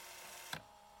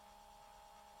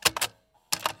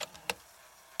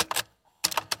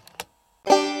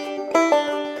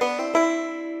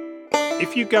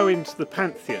if you go into the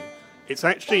Pantheon, it's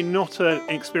actually not an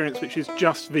experience which is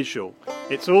just visual.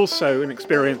 It's also an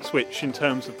experience which, in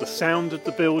terms of the sound of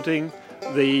the building,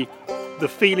 the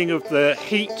feeling of the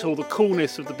heat or the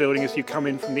coolness of the building as you come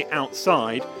in from the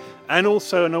outside, and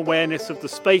also an awareness of the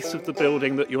space of the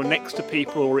building, that you're next to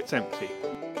people or it's empty.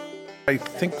 I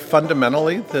think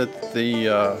fundamentally that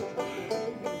the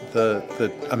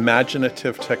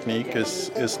imaginative technique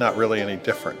is not really any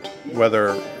different,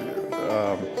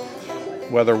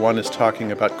 whether one is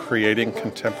talking about creating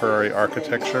contemporary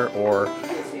architecture or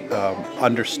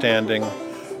understanding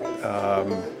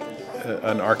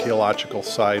an archaeological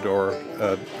site or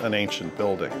an ancient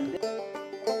building.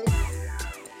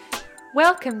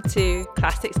 Welcome to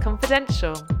Classics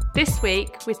Confidential. This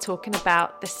week we're talking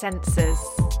about the senses.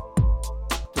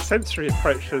 The sensory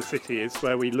approach to the city is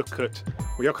where we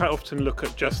quite often look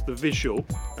at just the visual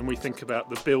and we think about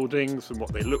the buildings and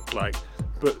what they look like,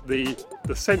 but the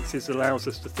senses allows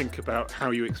us to think about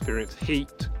how you experience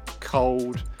heat,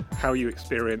 cold, how you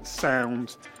experience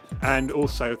sound, and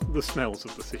also the smells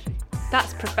of the city.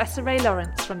 That's Professor Ray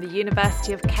Lawrence from the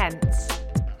University of Kent.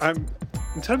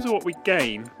 In terms of what we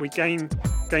gain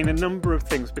a number of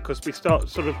things, because we start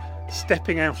sort of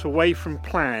stepping out away from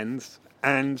plans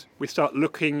and we start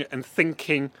looking and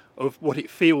thinking of what it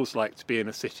feels like to be in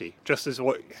a city, just as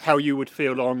how you would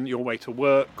feel on your way to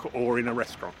work or in a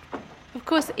restaurant. Of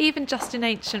course, even just in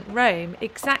ancient Rome,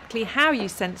 exactly how you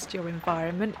sensed your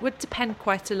environment would depend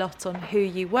quite a lot on who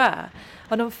you were,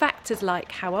 and on factors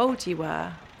like how old you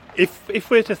were. If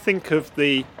we're to think of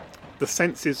the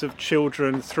senses of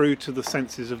children through to the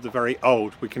senses of the very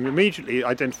old, we can immediately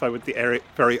identify with the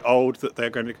very old that they're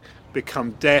going to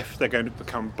become deaf, they're going to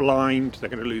become blind, they're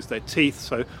going to lose their teeth,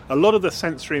 so a lot of the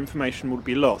sensory information will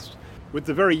be lost. With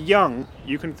the very young,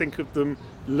 you can think of them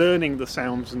learning the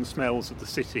sounds and smells of the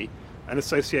city and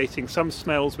associating some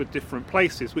smells with different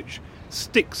places, which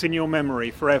sticks in your memory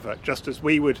forever, just as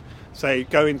we would, say,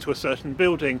 go into a certain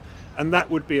building and that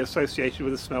would be associated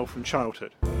with a smell from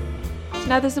childhood.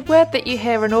 Now, there's a word that you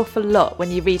hear an awful lot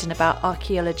when you're reading about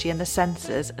archaeology and the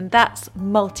senses, and that's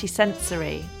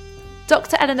multisensory.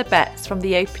 Dr. Eleanor Betts from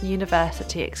the Open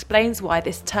University explains why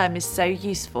this term is so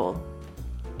useful.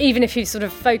 Even if you sort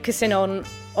of focus in on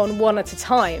one at a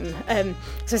time,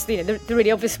 the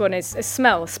really obvious one is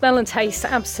smell. Smell and taste are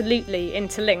absolutely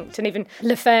interlinked, and even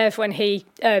Lefebvre, when he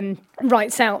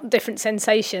writes out different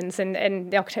sensations in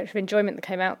the Architecture of Enjoyment that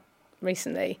came out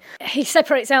recently, he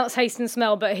separates out taste and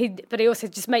smell, but he also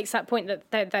just makes that point that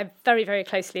they're very, very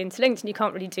closely interlinked and you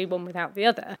can't really do one without the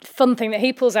other. Fun thing that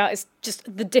he pulls out is just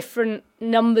the different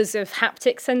numbers of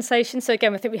haptic sensations. So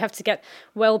again, I think we have to get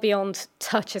well beyond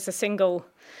touch as a single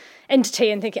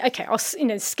entity and thinking, okay,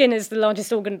 skin is the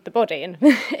largest organ of the body and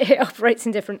it operates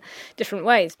in different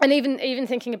ways. And even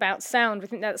thinking about sound, we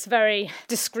think that's a very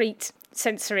discrete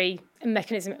sensory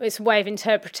mechanism. It's a way of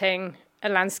interpreting a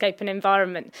landscape and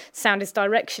environment. Sound is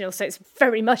directional, so it's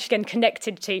very much, again,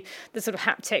 connected to the sort of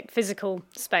haptic physical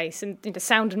space, and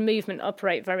sound and movement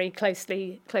operate very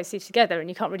closely together, and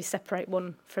you can't really separate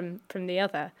one from the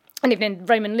other. And even in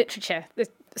Roman literature, the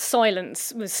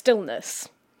silence was stillness,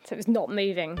 so it was not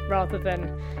moving rather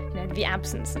than the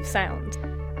absence of sound.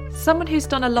 Someone who's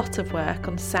done a lot of work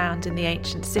on sound in the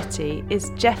ancient city is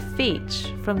Jeff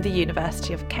Veitch from the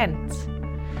University of Kent.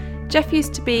 Jeff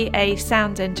used to be a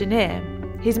sound engineer.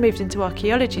 He's moved into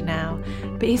archaeology now,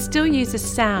 but he still uses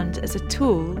sound as a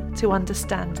tool to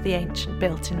understand the ancient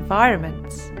built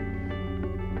environments.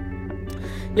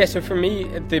 Yeah, so for me,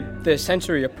 the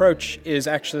sensory approach is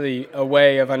actually a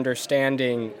way of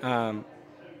understanding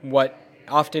what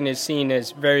often is seen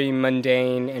as very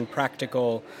mundane and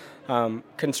practical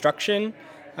construction.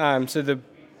 So the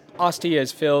Ostia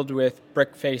is filled with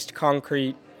brick-faced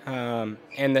concrete,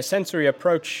 and the sensory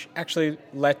approach actually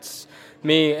lets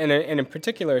me, and in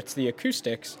particular it's the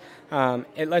acoustics,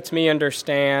 it lets me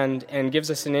understand and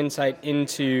gives us an insight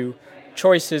into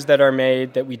choices that are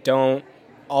made that we don't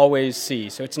always see.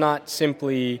 So it's not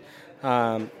simply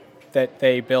that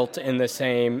they built in the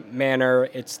same manner,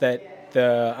 it's that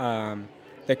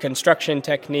the construction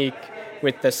technique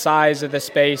with the size of the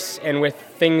space and with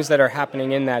things that are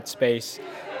happening in that space,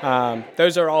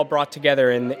 those are all brought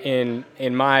together in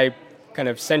my kind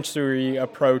of sensory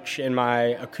approach and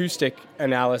my acoustic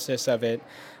analysis of it.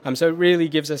 So it really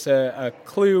gives us a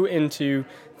clue into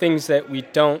things that we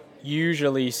don't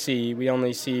usually see. We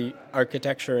only see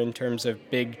architecture in terms of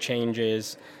big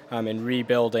changes and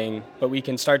rebuilding, but we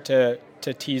can start to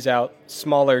tease out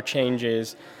smaller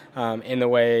changes in the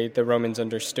way the Romans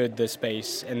understood the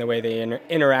space and the way they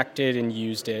interacted and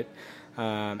used it.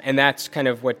 And that's kind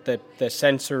of what the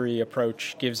sensory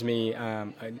approach gives me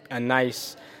a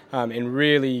nice and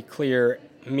really clear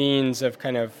means of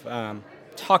kind of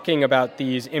talking about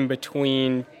these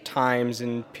in-between times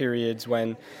and periods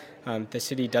when the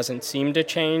city doesn't seem to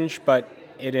change, but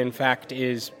it in fact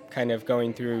is kind of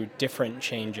going through different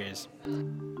changes.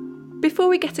 Before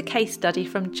we get a case study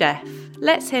from Jeff,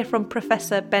 let's hear from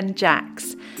Professor Ben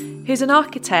Jacks, who's an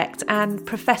architect and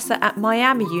professor at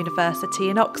Miami University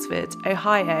in Oxford,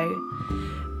 Ohio.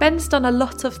 Ben's done a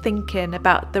lot of thinking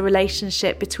about the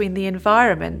relationship between the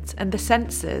environment and the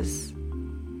senses.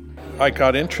 I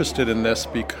got interested in this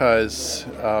because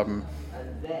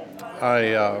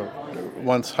I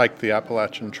once hiked the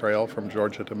Appalachian Trail from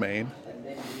Georgia to Maine.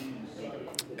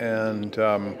 And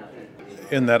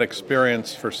in that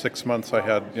experience for 6 months, I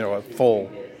had, a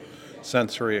full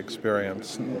sensory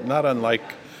experience, not unlike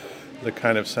the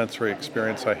kind of sensory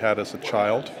experience I had as a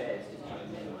child.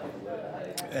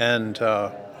 And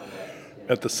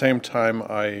at the same time,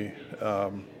 I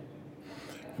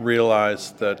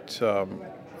realized that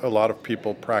a lot of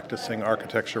people practicing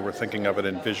architecture were thinking of it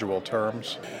in visual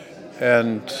terms.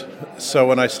 And so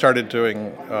when I started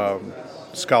doing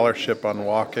scholarship on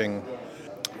walking,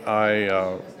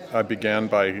 I began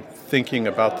by thinking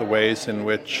about the ways in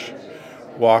which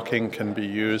walking can be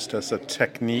used as a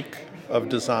technique of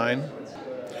design,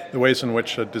 the ways in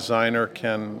which a designer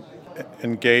can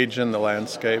engage in the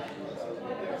landscape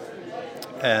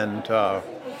and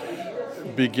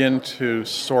begin to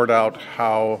sort out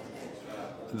how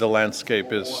the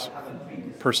landscape is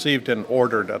perceived and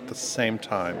ordered at the same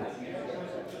time.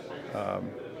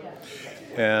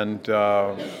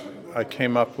 I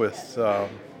came up with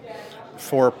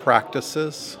 4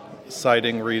 practices: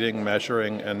 sighting, reading,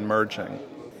 measuring, and merging.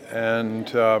 And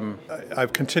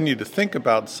I've continued to think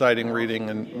about sighting, reading,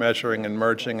 and measuring and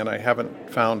merging, and I haven't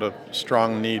found a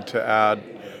strong need to add,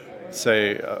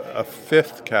 say, a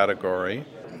 5th category.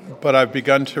 But I've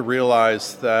begun to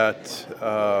realize that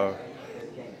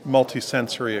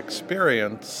multisensory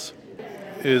experience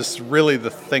is really the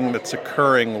thing that's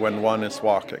occurring when one is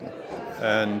walking.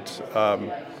 And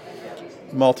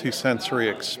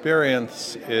multisensory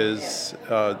experience is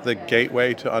the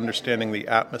gateway to understanding the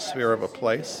atmosphere of a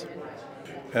place.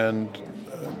 And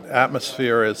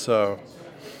atmosphere is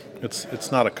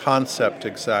it's not a concept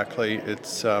exactly.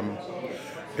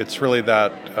 It's really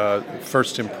that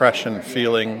first impression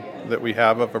feeling that we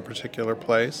have of a particular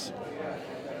place.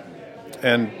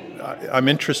 And I'm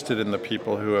interested in the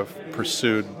people who have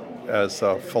pursued as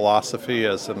a philosophy,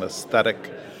 as an aesthetic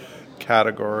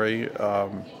category,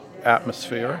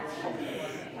 atmosphere.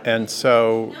 And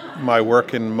so my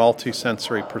work in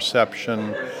multisensory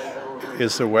perception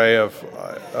is a way of,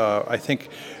 I think,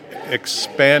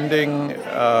 expanding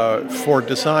for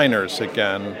designers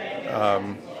again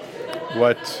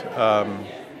what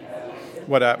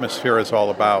atmosphere is all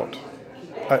about.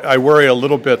 I worry a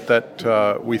little bit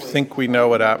that we think we know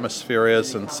what atmosphere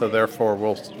is, and so therefore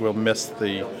we'll miss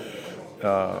the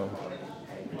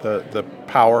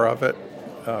power of it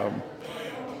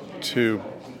to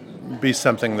be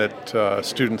something that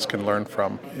students can learn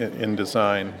from in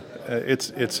design.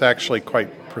 It's actually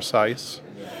quite precise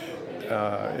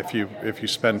if you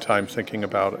spend time thinking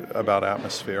about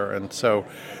atmosphere, and so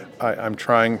I'm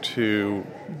trying to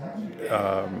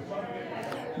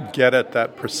get at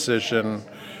that precision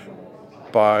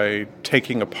by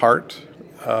taking apart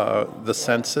the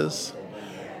senses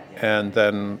and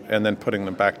then putting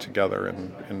them back together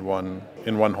in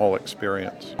one whole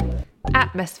experience.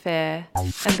 Atmosphere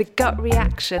and the gut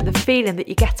reaction, the feeling that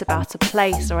you get about a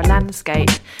place or a landscape.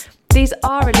 These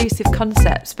are elusive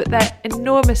concepts, but they're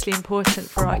enormously important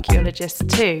for archaeologists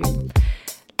too.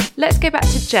 Let's go back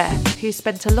to Jeff, who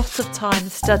spent a lot of time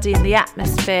studying the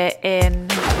atmosphere in,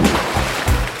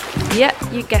 yep,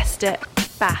 you guessed it,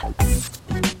 baths.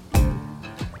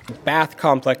 Bath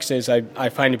complexes I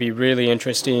find to be really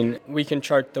interesting. We can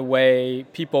chart the way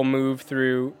people move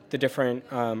through the different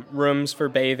rooms for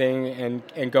bathing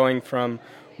and going from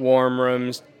warm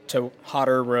rooms to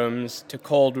hotter rooms to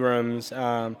cold rooms.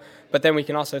 But then we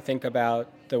can also think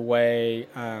about the way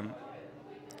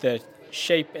the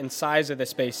shape and size of the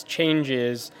space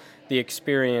changes the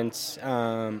experience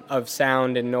of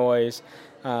sound and noise.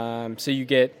 So you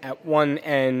get at one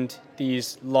end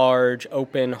these large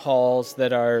open halls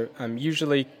that are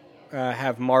usually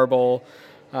have marble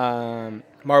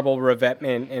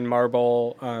revetment and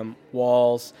marble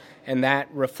walls, and that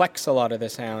reflects a lot of the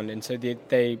sound. And so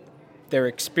they're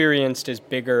experienced as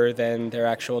bigger than their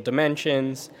actual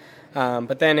dimensions.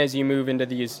 But then as you move into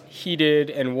these heated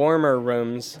and warmer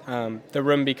rooms, the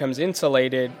room becomes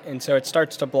insulated, and so it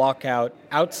starts to block out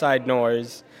outside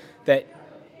noise that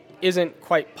isn't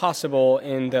quite possible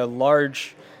in the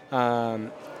large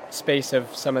space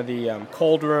of some of the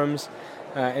cold rooms.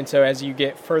 And so as you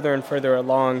get further and further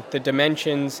along, the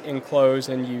dimensions enclose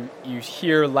and you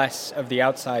hear less of the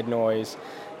outside noise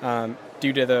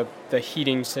due to the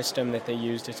heating system that they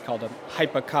used. It's called a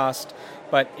hypocaust,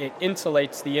 but it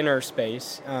insulates the inner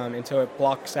space, and so it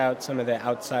blocks out some of the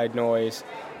outside noise.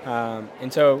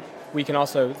 And so we can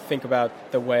also think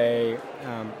about the way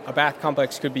a bath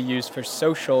complex could be used for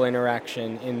social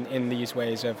interaction in these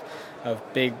ways of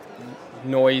big,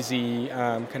 noisy,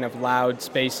 kind of loud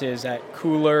spaces at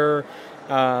cooler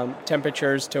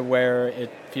temperatures to where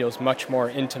it feels much more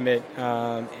intimate,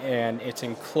 and it's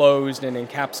enclosed and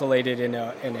encapsulated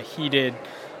in a heated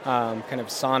kind of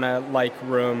sauna-like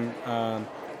room,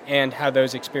 and how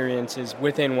those experiences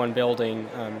within one building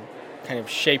kind of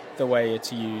shape the way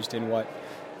it's used and what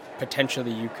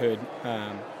potentially you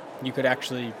could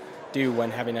actually do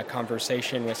when having a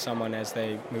conversation with someone as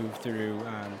they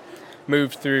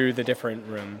move through the different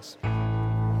rooms.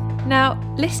 Now,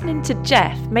 listening to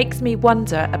Jeff makes me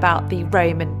wonder about the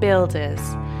Roman builders.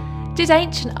 Did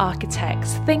ancient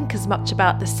architects think as much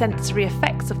about the sensory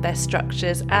effects of their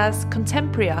structures as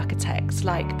contemporary architects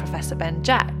like Professor Ben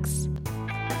Jacks?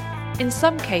 In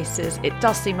some cases, it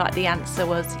does seem like the answer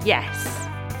was yes.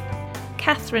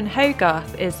 Catherine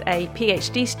Hogarth is a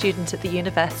PhD student at the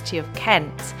University of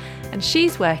Kent, and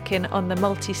she's working on the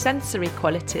multisensory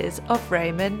qualities of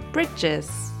Roman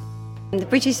bridges. The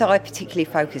bridges I particularly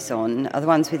focus on are the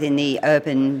ones within the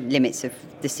urban limits of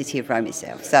the city of Rome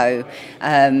itself. So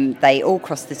they all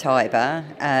cross the Tiber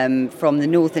from the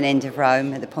northern end of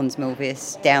Rome at the Pons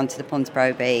Milvius down to the Pons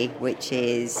Brobi, which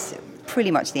is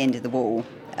pretty much the end of the wall,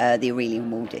 the Aurelian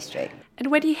Wall district.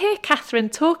 And when you hear Catherine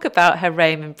talk about her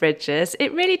Roman bridges,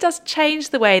 it really does change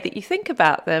the way that you think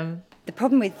about them. The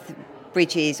problem with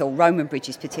bridges, or Roman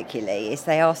bridges particularly, is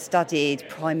they are studied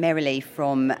primarily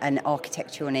from an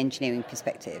architectural and engineering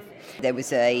perspective. There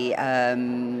was a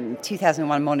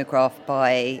 2001 monograph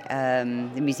by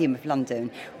the Museum of London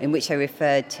in which they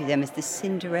referred to them as the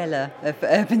Cinderella of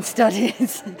urban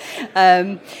studies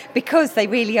because they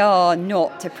really are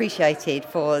not appreciated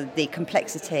for the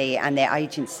complexity and their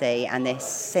agency and their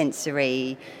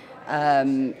sensory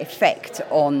effect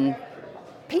on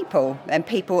people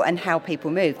and how people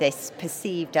move. They're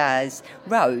perceived as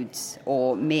roads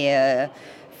or mere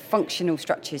functional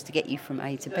structures to get you from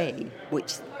A to B,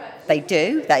 which they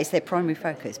do. That is their primary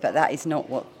focus, but that is not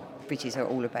what bridges are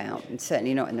all about, and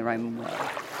certainly not in the Roman world.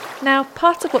 Now,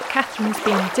 part of what Catherine's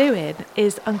been doing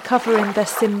is uncovering the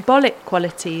symbolic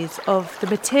qualities of the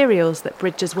materials that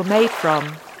bridges were made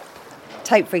from.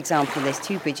 Take, for example, there's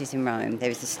two bridges in Rome. There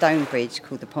is a stone bridge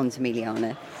called the Pons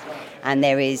Emiliana, and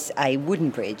there is a wooden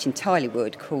bridge, entirely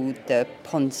wood, called the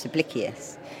Pons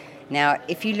Sublicius. Now,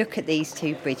 if you look at these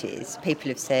two bridges, people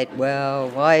have said, well,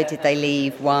 why did they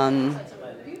leave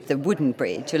the wooden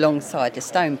bridge alongside the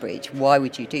stone bridge? Why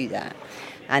would you do that?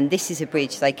 And this is a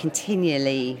bridge they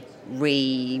continually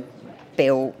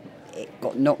rebuilt. It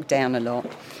got knocked down a lot.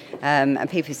 And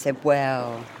people said,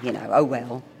 well,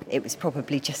 it was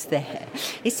probably just there,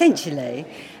 essentially.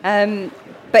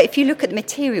 But if you look at the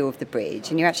material of the bridge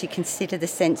and you actually consider the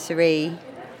sensory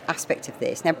aspect of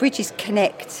this, now bridges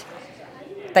connect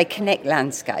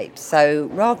landscapes. So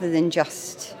rather than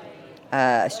just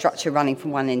a structure running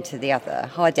from one end to the other,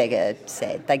 Heidegger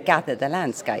said they gather the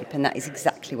landscape, and that is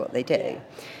exactly what they do.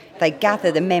 They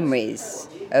gather the memories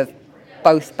of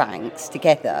both banks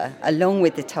together, along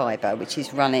with the Tiber, which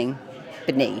is running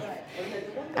beneath,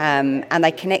 and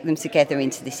they connect them together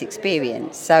into this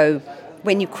experience. So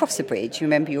when you cross a bridge,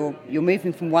 remember you're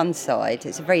moving from one side.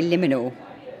 It's a very liminal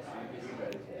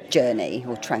journey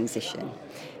or transition,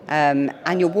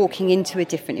 and you're walking into a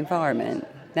different environment.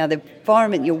 Now, the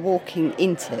environment you're walking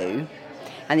into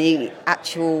and the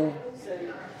actual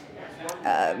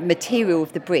material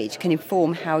of the bridge can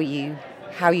inform how you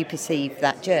perceive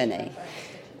that journey.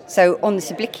 So on the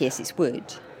Sublicius, it's wood,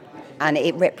 and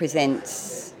it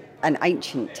represents an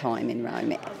ancient time in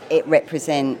Rome. It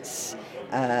represents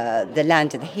the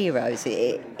land of the heroes.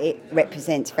 It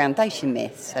represents foundation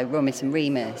myths, so Romulus and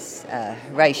Remus,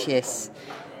 Horatius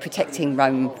protecting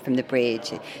Rome from the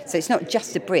bridge. So it's not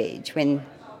just a bridge. When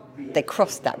they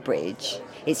cross that bridge,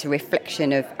 it's a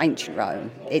reflection of ancient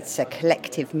Rome. It's a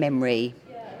collective memory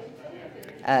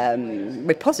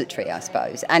repository, I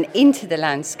suppose, and into the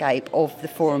landscape of the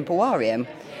Forum Boarium,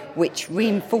 which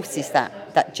reinforces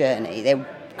that journey. They're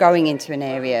going into an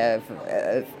area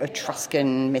of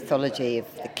Etruscan mythology, of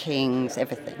the kings,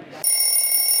 everything.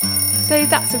 So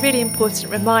that's a really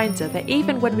important reminder that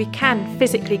even when we can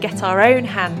physically get our own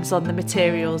hands on the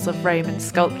materials of Roman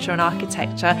sculpture and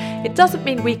architecture, it doesn't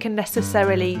mean we can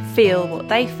necessarily feel what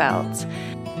they felt.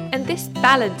 And this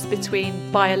balance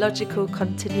between biological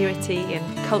continuity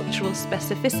and cultural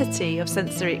specificity of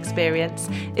sensory experience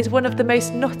is one of the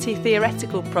most knotty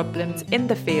theoretical problems in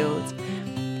the field.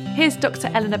 Here's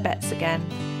Dr. Eleanor Betts again.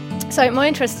 So my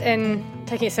interest in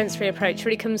taking a sensory approach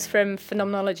really comes from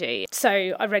phenomenology. So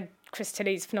I read Chris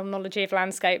Tilley's Phenomenology of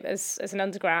Landscape as an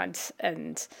undergrad,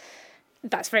 and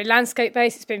that's very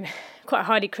landscape-based. It's been quite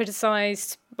highly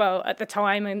criticised, well, at the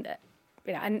time and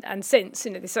since,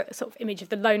 this sort of image of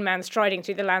the lone man striding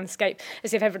through the landscape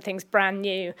as if everything's brand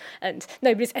new and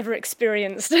nobody's ever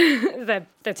experienced the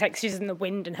textures and the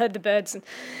wind and heard the birds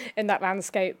in that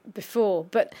landscape before.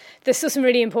 But there's still some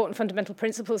really important fundamental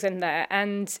principles in there,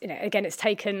 and again, it's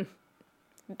taken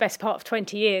the best part of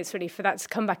 20 years really for that to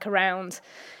come back around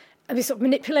and be sort of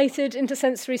manipulated into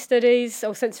sensory studies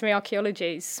or sensory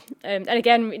archaeologies. And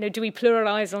again, do we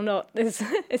pluralise or not?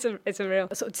 It's a real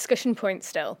sort of discussion point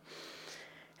still.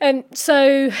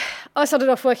 So I started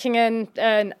off working in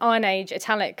an Iron Age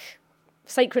Italic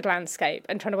sacred landscape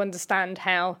and trying to understand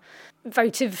how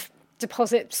votive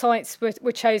deposit sites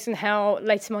were chosen, how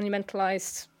later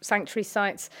monumentalised sanctuary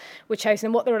sites were chosen,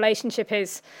 and what the relationship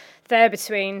is there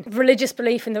between religious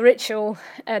belief in the ritual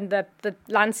and the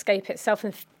landscape itself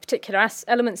and particular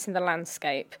elements in the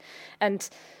landscape. And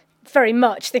very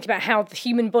much think about how the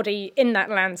human body in that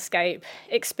landscape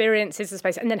experiences the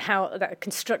space, and then how that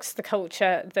constructs the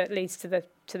culture that leads to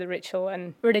the ritual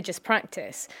and religious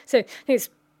practice. So I think it's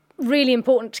really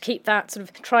important to keep that sort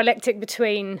of trialectic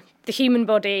between the human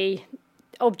body,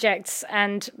 objects,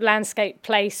 and landscape,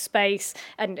 place, space,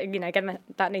 and again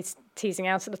that needs teasing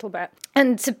out a little bit,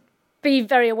 and to be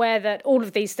very aware that all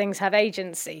of these things have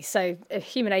agency. So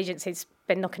human agency's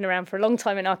been knocking around for a long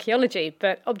time in archaeology,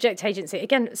 but object agency,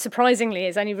 again, surprisingly,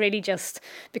 is only really just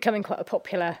becoming quite a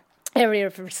popular area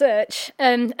of research.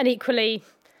 And equally,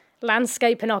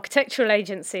 landscape and architectural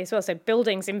agency as well. So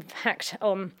buildings impact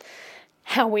on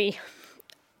how we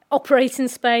operate in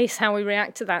space, how we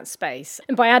react to that space.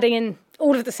 And by adding in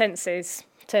all of the senses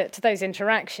to those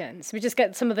interactions, we just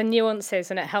get some of the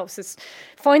nuances, and it helps us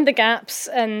find the gaps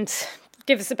and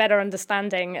give us a better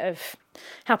understanding of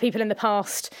how people in the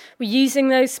past were using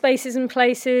those spaces and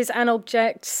places and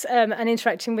objects and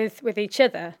interacting with each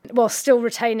other, while still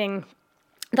retaining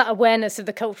that awareness of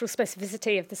the cultural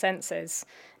specificity of the senses,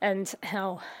 and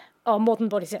how our modern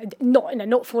bodies are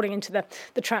not falling into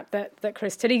the trap that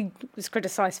Chris Tilley was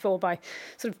criticised for, by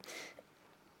sort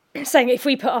of saying if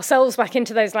we put ourselves back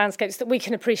into those landscapes that we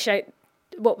can appreciate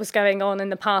what was going on in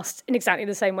the past in exactly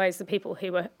the same way as the people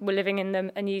who were living in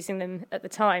them and using them at the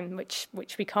time, which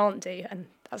we can't do. And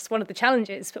that's one of the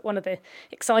challenges, but one of the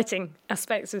exciting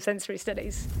aspects of sensory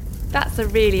studies. That's a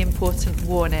really important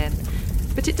warning.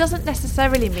 But it doesn't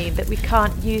necessarily mean that we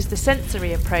can't use the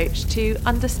sensory approach to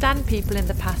understand people in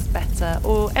the past better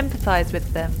or empathise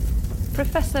with them.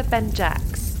 Professor Ben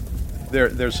Jacks.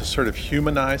 There's a sort of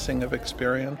humanizing of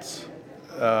experience,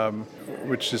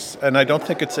 which is, and I don't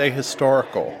think it's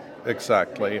ahistorical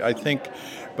exactly. I think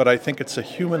it's a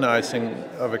humanizing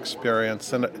of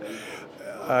experience, and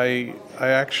I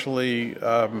actually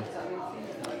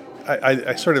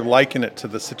I sort of liken it to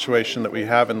the situation that we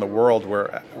have in the world,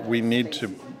 where we need to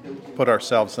put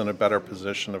ourselves in a better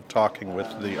position of talking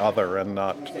with the other and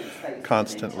not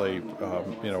constantly,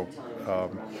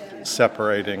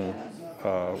 separating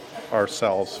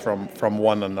ourselves from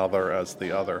one another as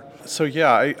the other. So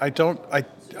yeah,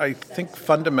 I think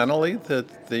fundamentally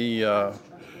that the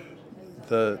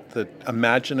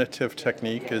imaginative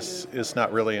technique is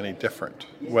not really any different,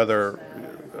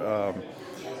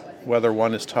 whether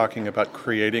one is talking about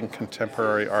creating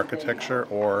contemporary architecture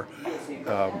or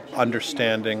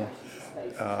understanding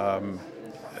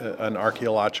an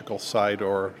archaeological site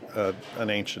or an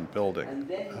ancient building.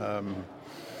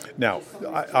 Now,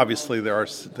 obviously, there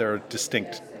are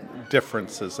distinct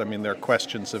differences. I mean, there are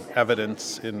questions of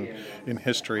evidence in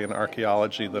history and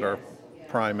archaeology that are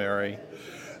primary,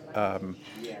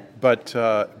 but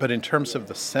in terms of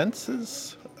the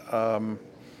senses.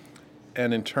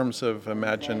 And in terms of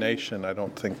imagination, I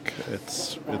don't think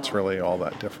it's really all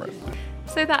that different.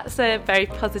 So that's a very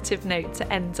positive note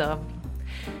to end on.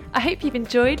 I hope you've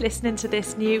enjoyed listening to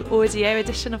this new audio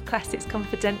edition of Classics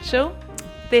Confidential.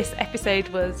 This episode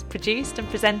was produced and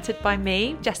presented by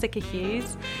me, Jessica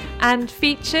Hughes, and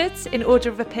featured in order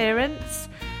of appearance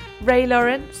Ray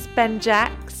Lawrence, Ben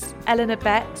Jacks, Eleanor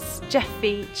Betts, Jeff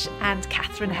Veitch and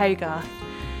Catherine Hogarth.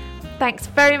 Thanks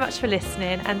very much for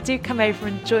listening, and do come over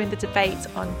and join the debate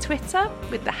on Twitter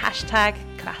with the hashtag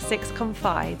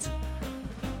ClassicsConfide.